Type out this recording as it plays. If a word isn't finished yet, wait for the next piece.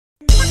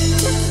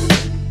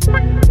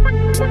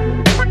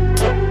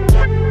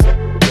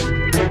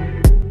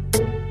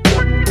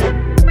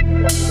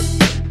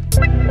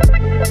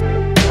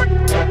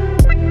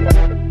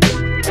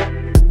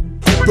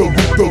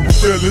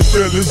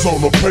Felons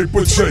on a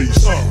paper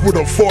chase with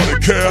a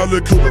 40 cal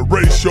that could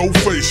erase your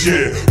face.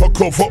 Yeah, I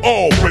cover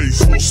all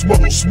bases,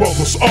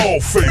 smothers all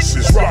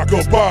faces. Rock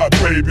a bye,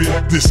 baby.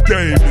 This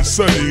game is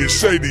sunny and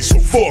shady, so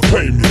fuck,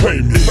 pay me.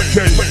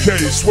 K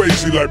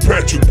Swayze like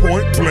Patrick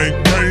Point blank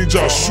range.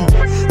 I shoot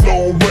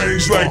long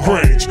range like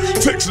Grange.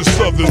 Texas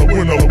Southern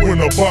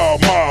winner by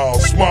a mile.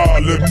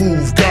 Smile and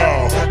move,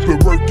 guile. Been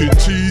working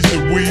cheese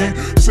and weed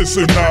since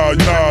a how.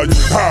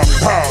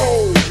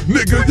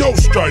 Nigga, your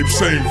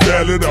stripes ain't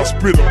valid. I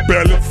spit a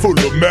ballad full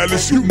of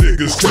malice. You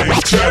niggas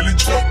can't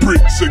challenge.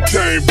 Bricks and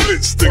cane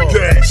blitz, the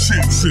gang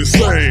shit's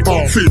insane.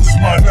 Fits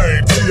my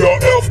name,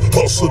 TRF,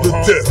 hustle to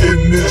death.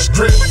 In this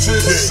gritty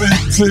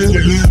city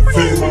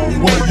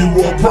living, where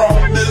you are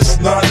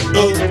promised not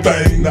a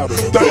thing.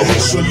 The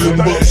hustling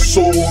must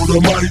soar,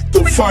 the might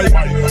to fight,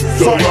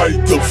 the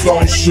right to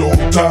floss your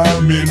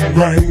diamond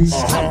rings.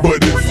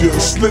 But if you're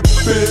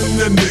slipping,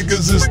 the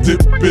niggas is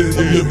dipping.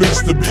 You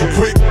best to be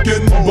quick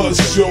and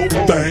bust your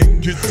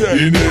thing.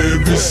 In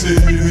every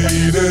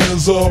city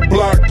there's a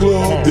block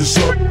club. It's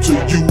up to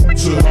you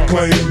to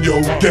claim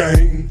your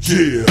gang.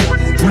 Yeah,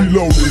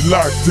 reloaded,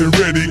 locked and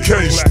ready.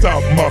 Can't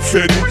stop my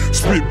fetty.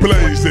 Spit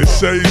blaze that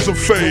shades of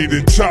fade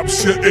and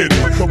chops your eddy.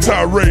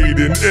 Tirade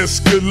and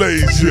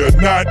escalades. You're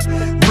not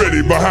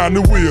ready behind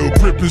the wheel.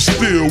 Gripping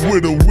steel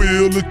with a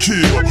will to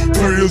kill.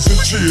 Thrills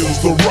and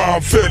chills. The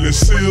rhyme felon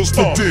seals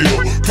the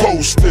deal.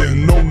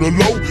 Coasting on the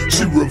low,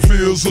 she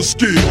reveals her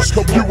skills.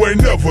 You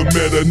ain't never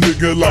met a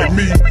nigga like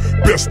me.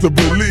 Best to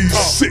believe.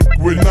 Sick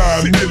with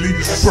 9 milli.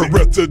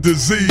 Beretta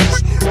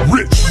disease.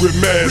 Rich with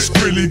mad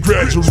skrilly.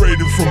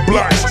 Graduated from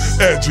blocks.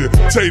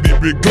 Agitated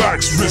big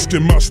Glocks.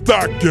 Risking my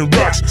stock and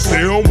rocks.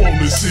 They don't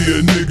wanna see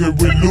a nigga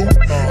with loot.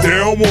 They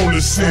don't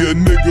wanna see a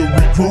nigga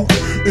recruit.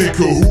 In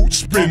cahoots,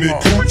 spinning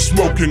coots,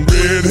 smoking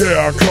red hair.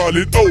 I call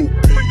it OP.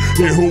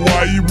 In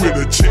Hawaii with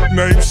a chick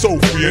named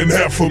Sophie. And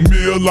half a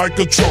meal like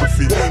a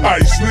trophy.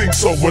 Ice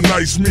links over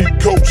nice meat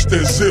coats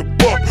that zip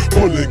up.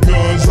 Pulling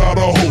guns out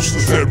of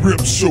holsters that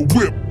rips your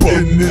whip up.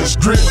 In this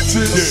gritty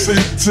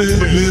city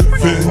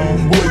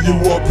living, where you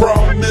are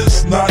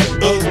promised not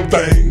a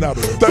thing.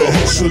 The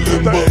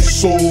hustling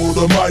must soar,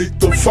 the might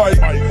to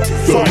fight,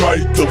 the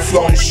right to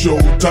floss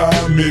your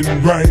diamond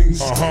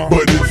rings.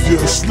 But if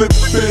you're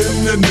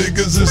slipping, the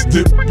niggas is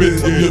dipping.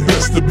 You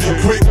best to be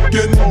quick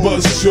and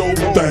bust your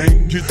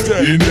thing.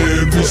 In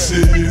every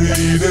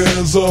city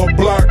there's a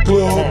block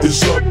club.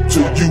 It's up to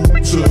you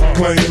to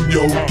claim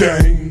your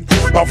gang.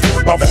 I've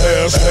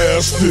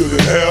hair still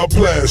and hair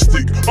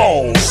plastic,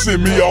 all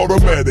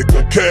semi-automatic,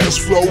 a cash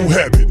flow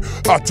habit.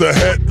 Out the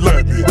hat,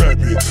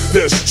 rabbit.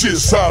 That's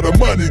just how the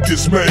money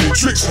gets made.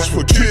 Tricks is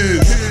for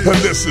kids,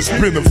 unless it's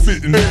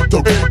benefiting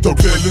the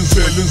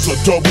villains, a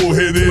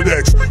double-headed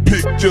axe.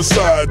 Pick your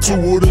side, two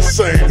of the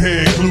same,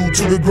 hand glued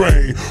to the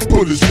grain.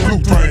 Bullets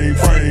blue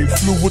frame,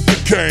 flew with the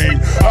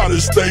cane. Out of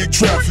state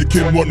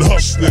trafficking, one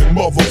hustling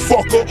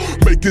motherfucker,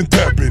 making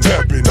tapping.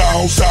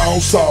 Down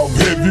south,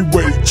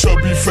 heavyweight,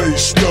 chubby face.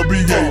 Snubby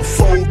 8,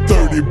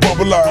 430,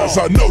 bubble eyes.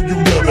 I know you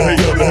never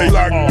hate.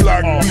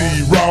 Black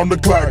bleed, round the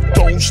clock.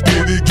 Don't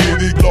skitty,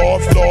 get it.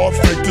 Lord,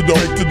 fake the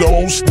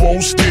don't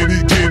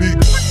skitty, get it.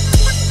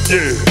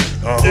 Yeah.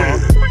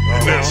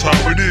 And that's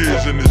how it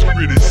is in this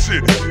gritty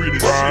city.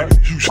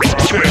 Houston,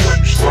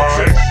 Texas.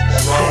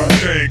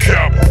 Cocaine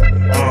capital.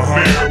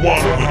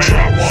 Marijuana,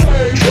 drop.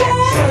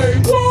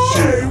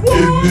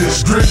 In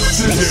this gritty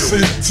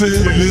city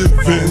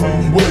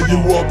living, where you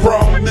are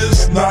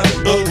promised not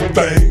a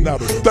thing.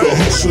 The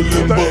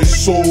hustling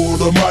must soar,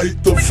 the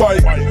might to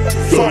fight,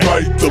 the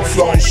right to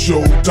floss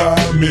your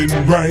diamond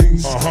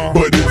rings.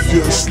 But if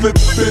you're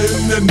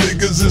slipping, the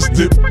niggas is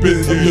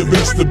dipping. You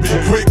best to be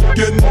quick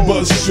and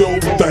bust your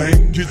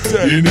thing.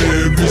 In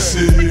every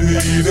city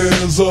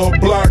there's a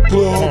block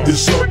club.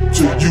 It's up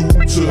to you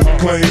to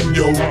claim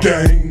your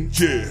gang.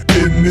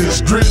 In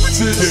this gritty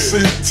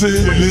city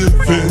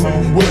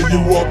living, where you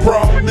are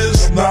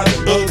promised not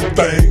a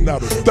thing.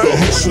 The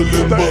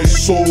hustling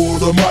must soar,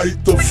 the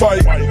might to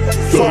fight,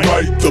 the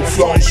right to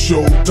floss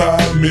your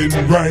diamond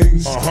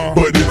rings.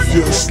 But if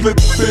you're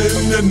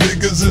slipping, the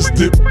niggas is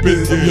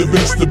dipping. You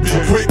best to be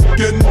quick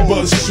and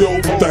bust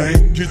your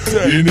thing.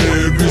 In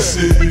every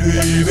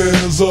city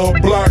there's a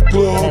block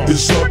club.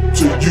 It's up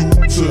to you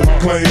to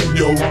claim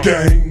your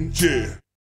gang.